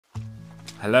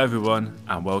Hello everyone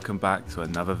and welcome back to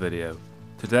another video.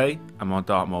 Today I'm on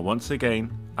Dartmoor once again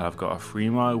and I've got a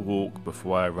 3-mile walk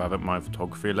before I arrive at my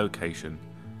photography location.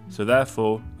 So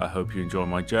therefore I hope you enjoy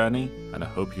my journey and I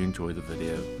hope you enjoy the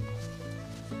video.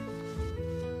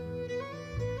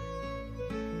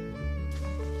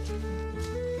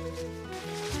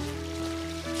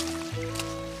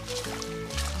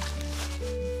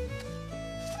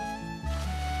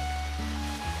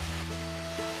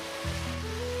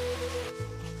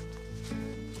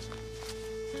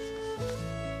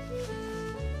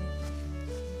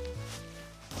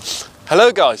 Hello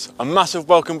guys, a massive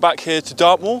welcome back here to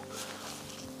Dartmoor.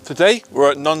 Today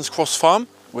we're at Nuns Cross Farm,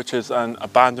 which is an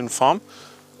abandoned farm,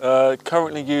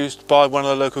 currently used by one of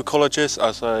the local colleges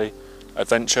as a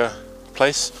adventure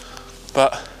place.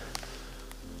 But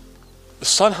the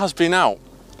sun has been out,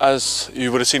 as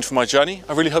you would have seen from my journey.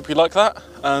 I really hope you like that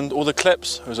and all the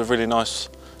clips. It was a really nice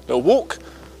little walk.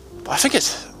 But I think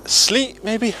it's sleet,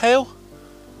 maybe hail.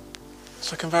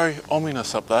 It's looking very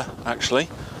ominous up there actually.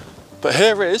 But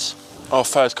here is our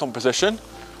first composition.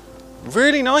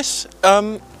 Really nice.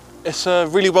 It's a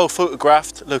really well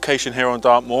photographed location here on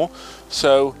Dartmoor,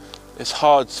 so it's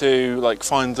hard to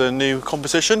find a new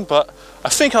composition, but I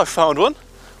think I found one,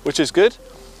 which is good.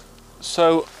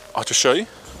 So I'll just show you.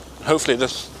 Hopefully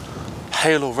this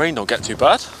hail or rain don't get too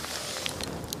bad.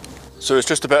 So it's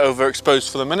just a bit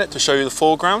overexposed for the minute to show you the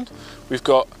foreground. We've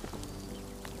got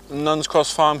Nuns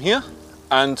Cross Farm here,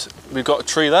 and we've got a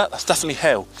tree there. That's definitely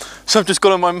hail. Some just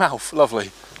got on my mouth,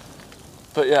 lovely.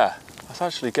 But yeah, that's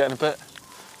actually getting a bit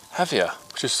heavier,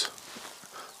 which is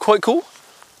quite cool.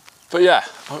 But yeah,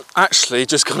 I'm actually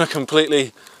just gonna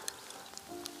completely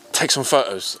take some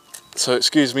photos. So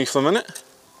excuse me for a minute.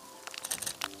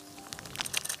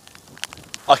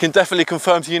 I can definitely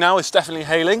confirm to you now, it's definitely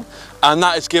hailing, and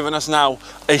that has given us now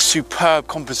a superb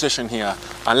composition here.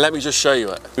 And let me just show you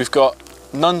it. We've got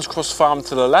Nuns Cross Farm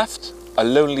to the left, a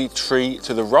lonely tree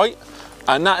to the right,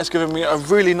 and that has given me a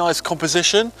really nice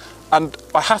composition. And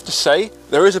I have to say,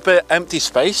 there is a bit of empty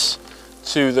space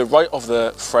to the right of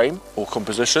the frame or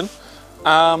composition,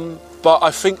 but I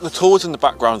think the tools in the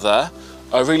background there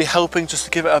are really helping just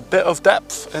to give it a bit of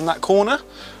depth in that corner,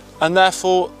 and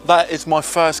therefore that is my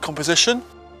first composition.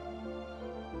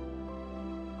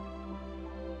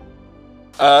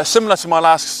 Similar to my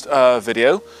last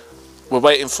video, we're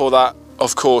waiting for that,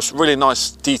 of course, really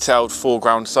nice detailed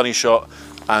foreground sunny shot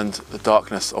and the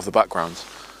darkness of the background.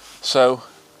 So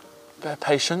a bit of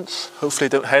patience, hopefully it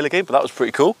don't hail again, but that was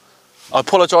pretty cool. I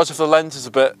apologise if the lens is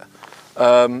a bit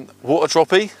water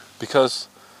droppy, because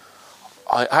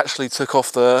I actually took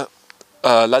off the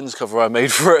lens cover I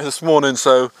made for it this morning,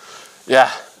 so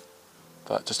yeah,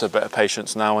 but just a bit of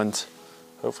patience now and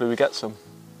hopefully we get some.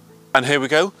 And here we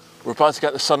go, we're about to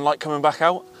get the sunlight coming back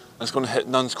out, and it's going to hit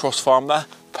Nuns Cross Farm there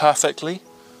perfectly.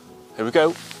 Here we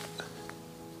go.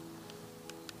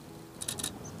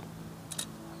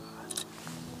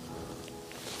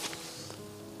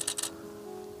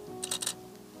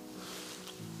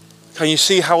 Can you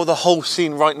see how the whole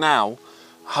scene right now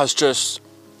has just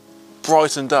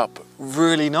brightened up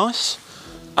really nice?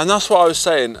 And that's what I was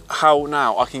saying, how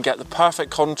now I can get the perfect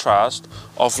contrast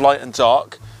of light and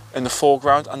dark in the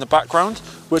foreground and the background,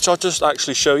 which I'll just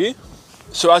actually show you.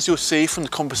 So as you'll see from the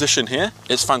composition here,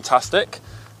 it's fantastic.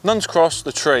 Nuns Cross,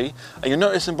 the tree, and you're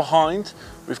noticing behind,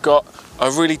 we've got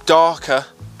a really darker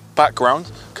background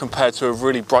compared to a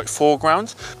really bright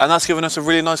foreground, and that's given us a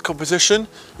really nice composition.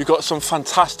 You've got some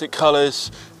fantastic colours,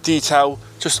 detail,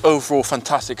 just overall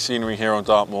fantastic scenery here on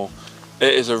Dartmoor.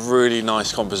 It is a really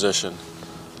nice composition.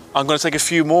 I'm going to take a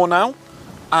few more now,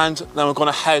 and then we're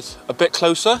going to head a bit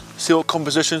closer, see what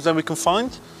compositions then we can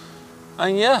find,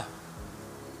 and yeah,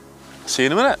 see you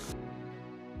in a minute.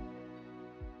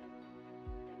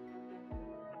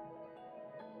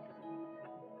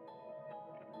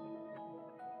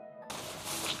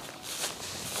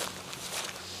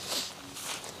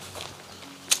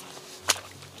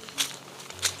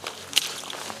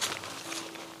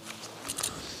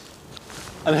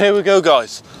 And here we go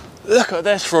guys, look at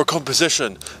this for a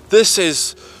composition. This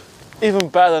is even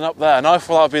better than up there, and I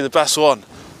thought that would be the best one.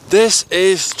 This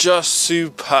is just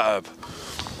superb.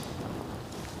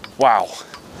 Wow.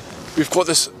 We've got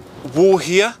this wall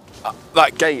here,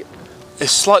 that gate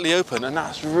is slightly open, and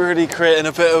that's really creating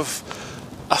a bit of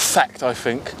effect, I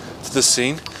think, to the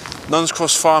scene. Nuns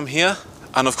Cross Farm here,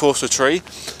 and of course the tree.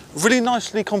 Really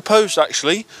nicely composed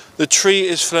actually. The tree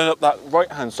is filling up that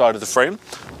right hand side of the frame.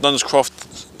 Nuns Cross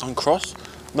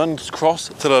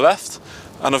to the left,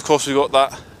 and of course we've got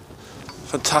that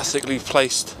fantastically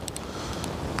placed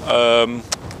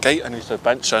gate, and you said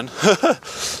bench then.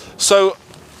 So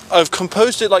I've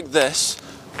composed it like this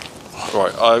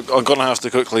Right, I'm gonna have to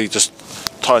quickly just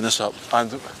tighten this up,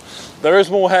 and there is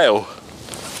more hail.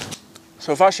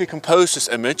 So I've actually composed this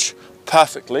image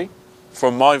perfectly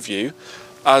from my view,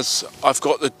 as I've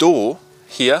got the door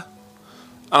here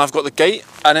and I've got the gate,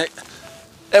 and it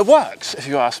works, if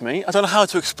you ask me. I don't know how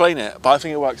to explain it, but I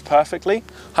think it works perfectly,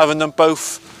 having them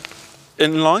both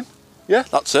in line. Yeah,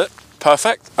 that's it,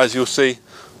 perfect. As you'll see,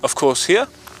 of course, here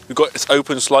you've got it's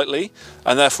open slightly,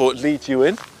 and therefore it leads you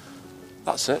in.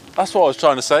 That's it, that's what I was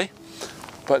trying to say.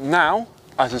 But now,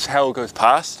 as this hail goes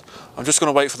past, I'm just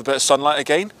going to wait for the bit of sunlight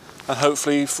again, and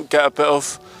hopefully get a bit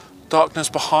of darkness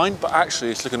behind. But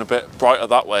actually it's looking a bit brighter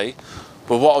that way.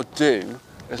 But what I'll do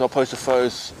is I'll post the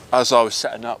photos as I was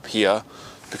setting up here,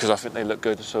 because I think they look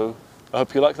good, so I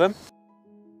hope you like them.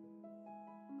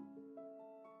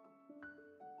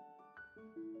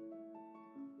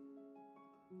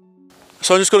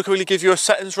 So I'm just going to quickly give you a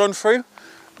settings run through.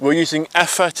 We're using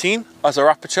f13 as our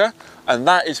aperture, and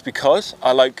that is because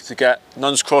I like to get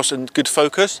Nuns Cross in good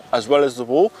focus, as well as the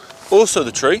wall, also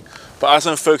the tree. But as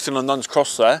I'm focusing on Nuns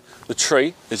Cross there, the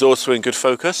tree is also in good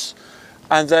focus.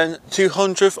 And then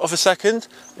 200th of a second,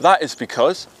 that is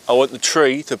because I want the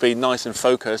tree to be nice and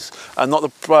focused and not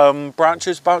the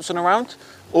branches bouncing around.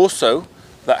 Also,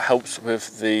 that helps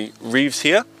with the reeves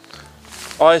here.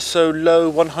 ISO low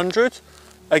 100.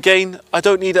 Again, I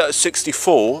don't need it at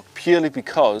 64, purely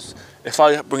because if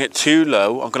I bring it too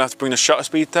low, I'm gonna have to bring the shutter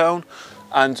speed down.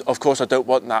 And of course I don't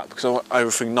want that, because I want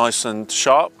everything nice and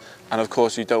sharp. And of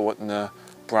course you don't want the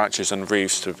branches and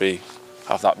reeves to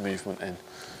have that movement in.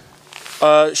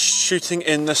 Shooting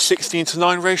in the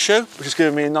 16:9 ratio, which is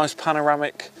giving me a nice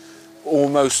panoramic,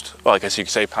 almost, well, I guess you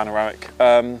could say panoramic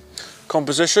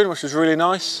composition, which is really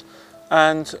nice.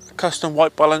 And custom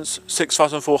white balance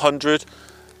 6400,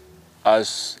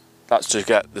 as that's to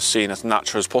get the scene as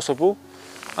natural as possible.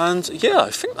 And yeah,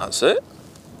 I think that's it.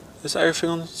 Is everything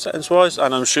on settings wise?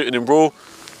 And I'm shooting in RAW,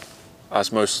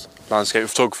 as most landscape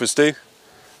photographers do.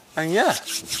 And yeah,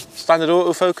 standard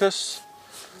autofocus.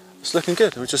 It's looking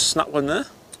good. We just snap one there.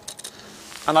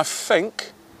 And I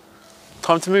think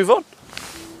time to move on.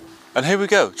 And here we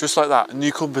go, just like that, a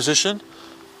new composition.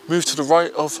 Move to the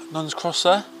right of Nuns Cross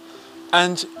there.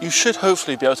 And you should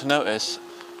hopefully be able to notice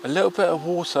a little bit of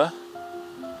water,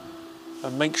 a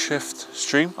makeshift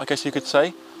stream, I guess you could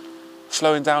say,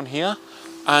 flowing down here.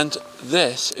 And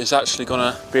this is actually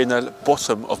gonna be in the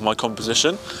bottom of my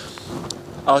composition.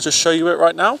 I'll just show you it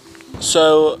right now.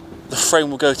 So the frame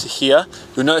will go to here.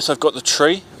 You'll notice I've got the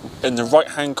tree in the right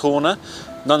hand corner,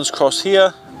 Nuns Cross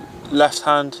here, left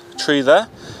hand tree there,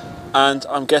 and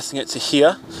I'm getting it to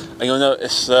here. And you'll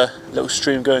notice the little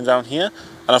stream going down here.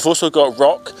 And I've also got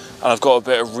rock, and I've got a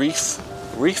bit of reef,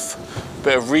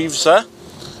 bit of reeves there.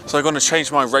 So I'm going to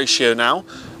change my ratio now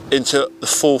into the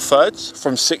 4/3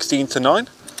 from 16:9,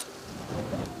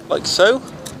 like so,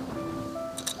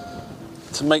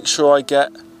 to make sure I get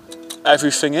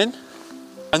everything in.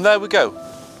 And there we go.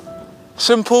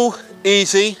 Simple,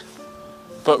 easy,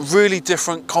 but really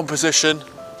different composition,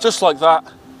 just like that.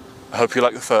 I hope you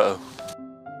like the photo.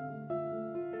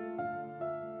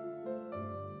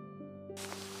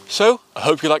 So, I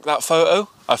hope you like that photo.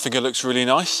 I think it looks really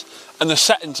nice. And the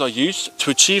settings I used to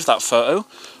achieve that photo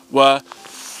were,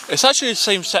 it's actually the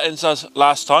same settings as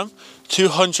last time,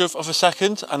 200th of a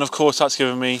second. And of course, that's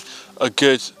giving me a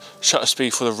good shutter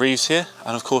speed for the reeves here.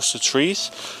 And of course, the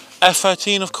trees.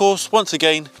 F13, of course, once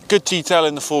again, good detail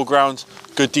in the foreground,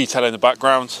 good detail in the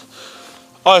background.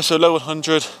 ISO low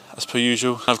 100, as per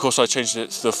usual. And of course, I changed it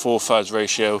to the 4/3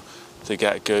 ratio to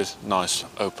get a good, nice,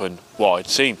 open, wide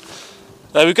scene.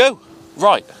 There we go.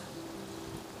 Right.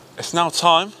 It's now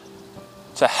time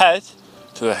to head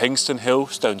to the Hingston Hill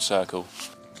Stone Circle.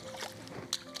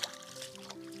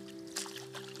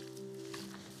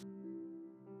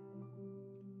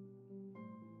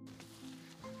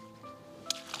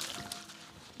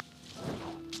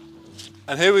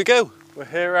 And here we go. We're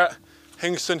here at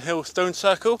Hingston Hill Stone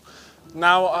Circle.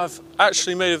 Now, I've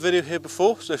actually made a video here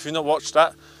before, so if you've not watched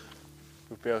that,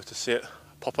 you'll be able to see it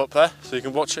pop up there, so you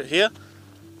can watch it here.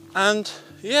 And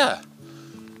yeah,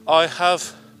 I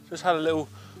have just had a little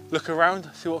look around,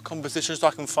 see what compositions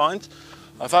I can find.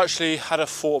 I've actually had a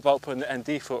thought about putting the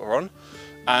ND filter on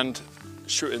and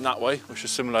shooting that way, which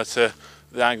is similar to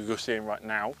the angle you're seeing right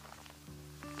now.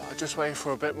 But I'm just waiting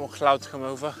for a bit more cloud to come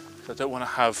over, because I don't want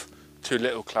to have too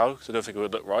little cloud, because I don't think it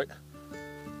would look right.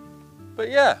 But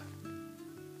yeah,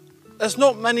 there's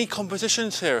not many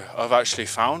compositions here I've actually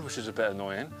found, which is a bit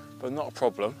annoying, but not a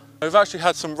problem. We've actually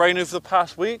had some rain over the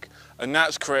past week, and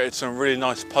that's created some really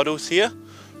nice puddles here.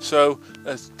 So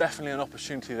there's definitely an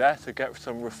opportunity there to get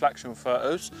some reflection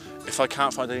photos if I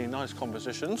can't find any nice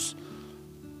compositions.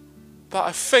 But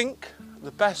I think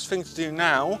the best thing to do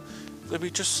now is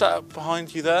we just set up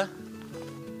behind you there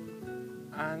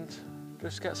and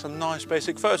just get some nice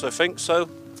basic photos, I think. So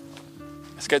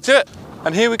let's get to it.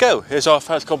 And here we go. Here's our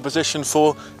first composition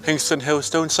for Hingston Hill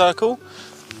Stone Circle.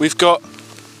 We've got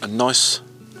a nice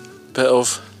bit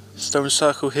of stone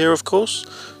circle here, of course,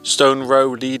 stone row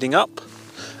leading up,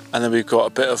 and then we've got a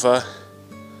bit of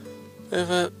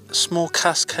a small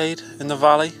cascade in the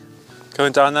valley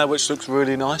going down there, which looks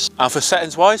really nice. And for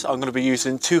settings wise, I'm going to be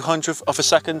using 200th of a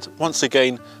second, once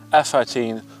again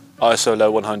f13 ISO low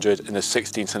 100 in a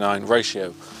 16:9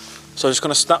 ratio. So I'm just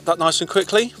going to snap that nice and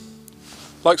quickly,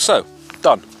 like so.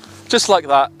 Done. Just like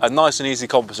that, a nice and easy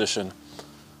composition.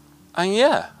 And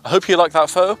yeah, I hope you like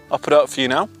that photo. I'll put it up for you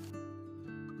now.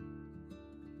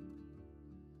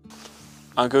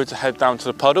 I'm going to head down to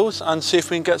the puddles and see if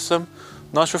we can get some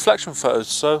nice reflection photos.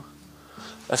 So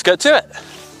let's get to it.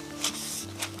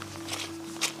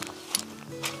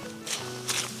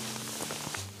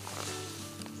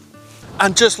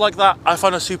 And just like that, I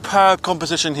found a superb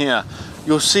composition here.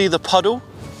 You'll see the puddle,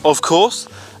 of course,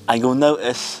 and you'll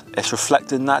notice it's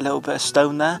reflecting that little bit of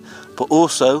stone there, but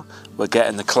also we're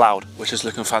getting the cloud, which is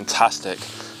looking fantastic.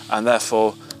 And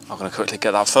therefore, I'm going to quickly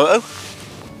get that photo.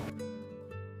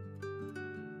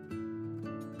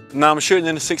 Now I'm shooting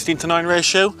in a 16:9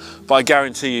 ratio, but I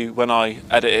guarantee you when I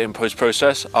edit it in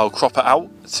post-process, I'll crop it out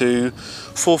to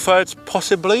 4/3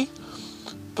 possibly.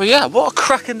 But yeah, what a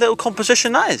cracking little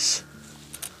composition that is.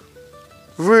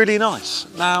 Really nice.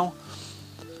 Now,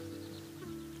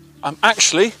 I'm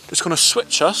actually just going to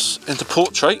switch us into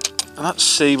portrait and let's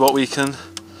see what we can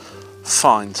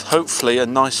find. Hopefully a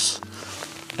nice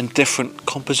and different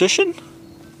composition.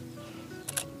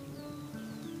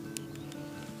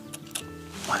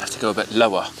 Might have to go a bit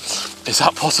lower. Is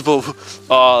that possible?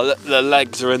 Oh, the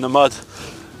legs are in the mud.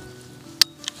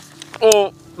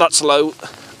 Oh, that's low.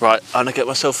 Right, I'm gonna get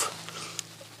myself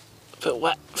a bit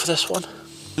wet for this one.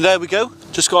 There we go.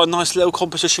 Just got a nice little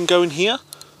composition going here.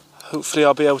 Hopefully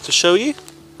I'll be able to show you.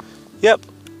 Yep,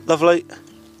 lovely.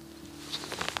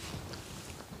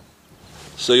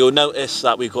 So you'll notice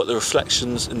that we've got the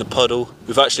reflections in the puddle.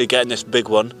 We've actually getting this big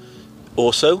one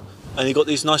also. And you've got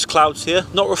these nice clouds here,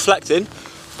 not reflecting,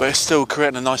 but it's still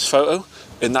creating a nice photo.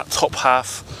 In that top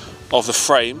half of the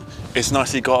frame, it's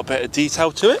nicely got a bit of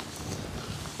detail to it.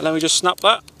 And let me just snap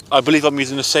that. I believe I'm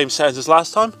using the same settings as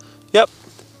last time. Yep.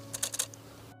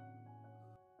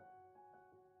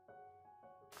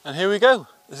 And here we go.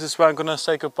 This is where I'm gonna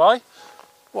say goodbye.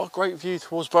 What a great view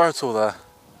towards Burrator there.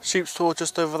 Sheep's Tor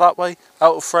just over that way,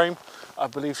 out of frame. I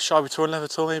believe Shyby Tor and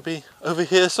Levertor maybe over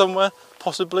here somewhere,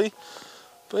 possibly.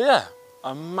 But yeah,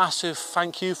 a massive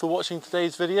thank you for watching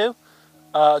today's video.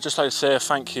 I'd just like to say a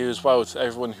thank you as well to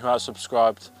everyone who has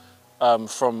subscribed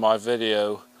from my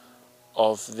video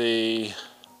of the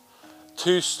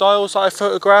 2 styles that I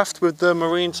photographed with the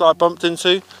Marines I bumped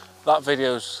into. That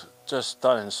video's just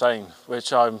done insane,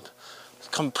 which I'm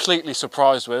completely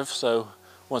surprised with. So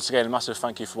once again, a massive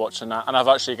thank you for watching that. And I've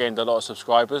actually gained a lot of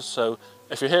subscribers. So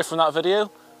if you're here from that video,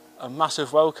 a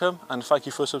massive welcome and thank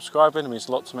you for subscribing. It means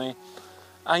a lot to me.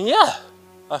 And yeah,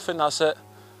 I think that's it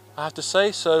I have to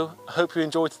say. So I hope you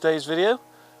enjoyed today's video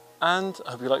and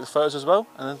I hope you like the photos as well.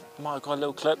 And then I might have got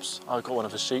little clips. I got one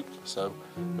of a sheep, so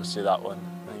you'll see that one.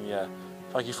 And yeah,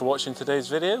 thank you for watching today's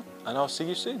video and I'll see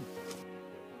you soon.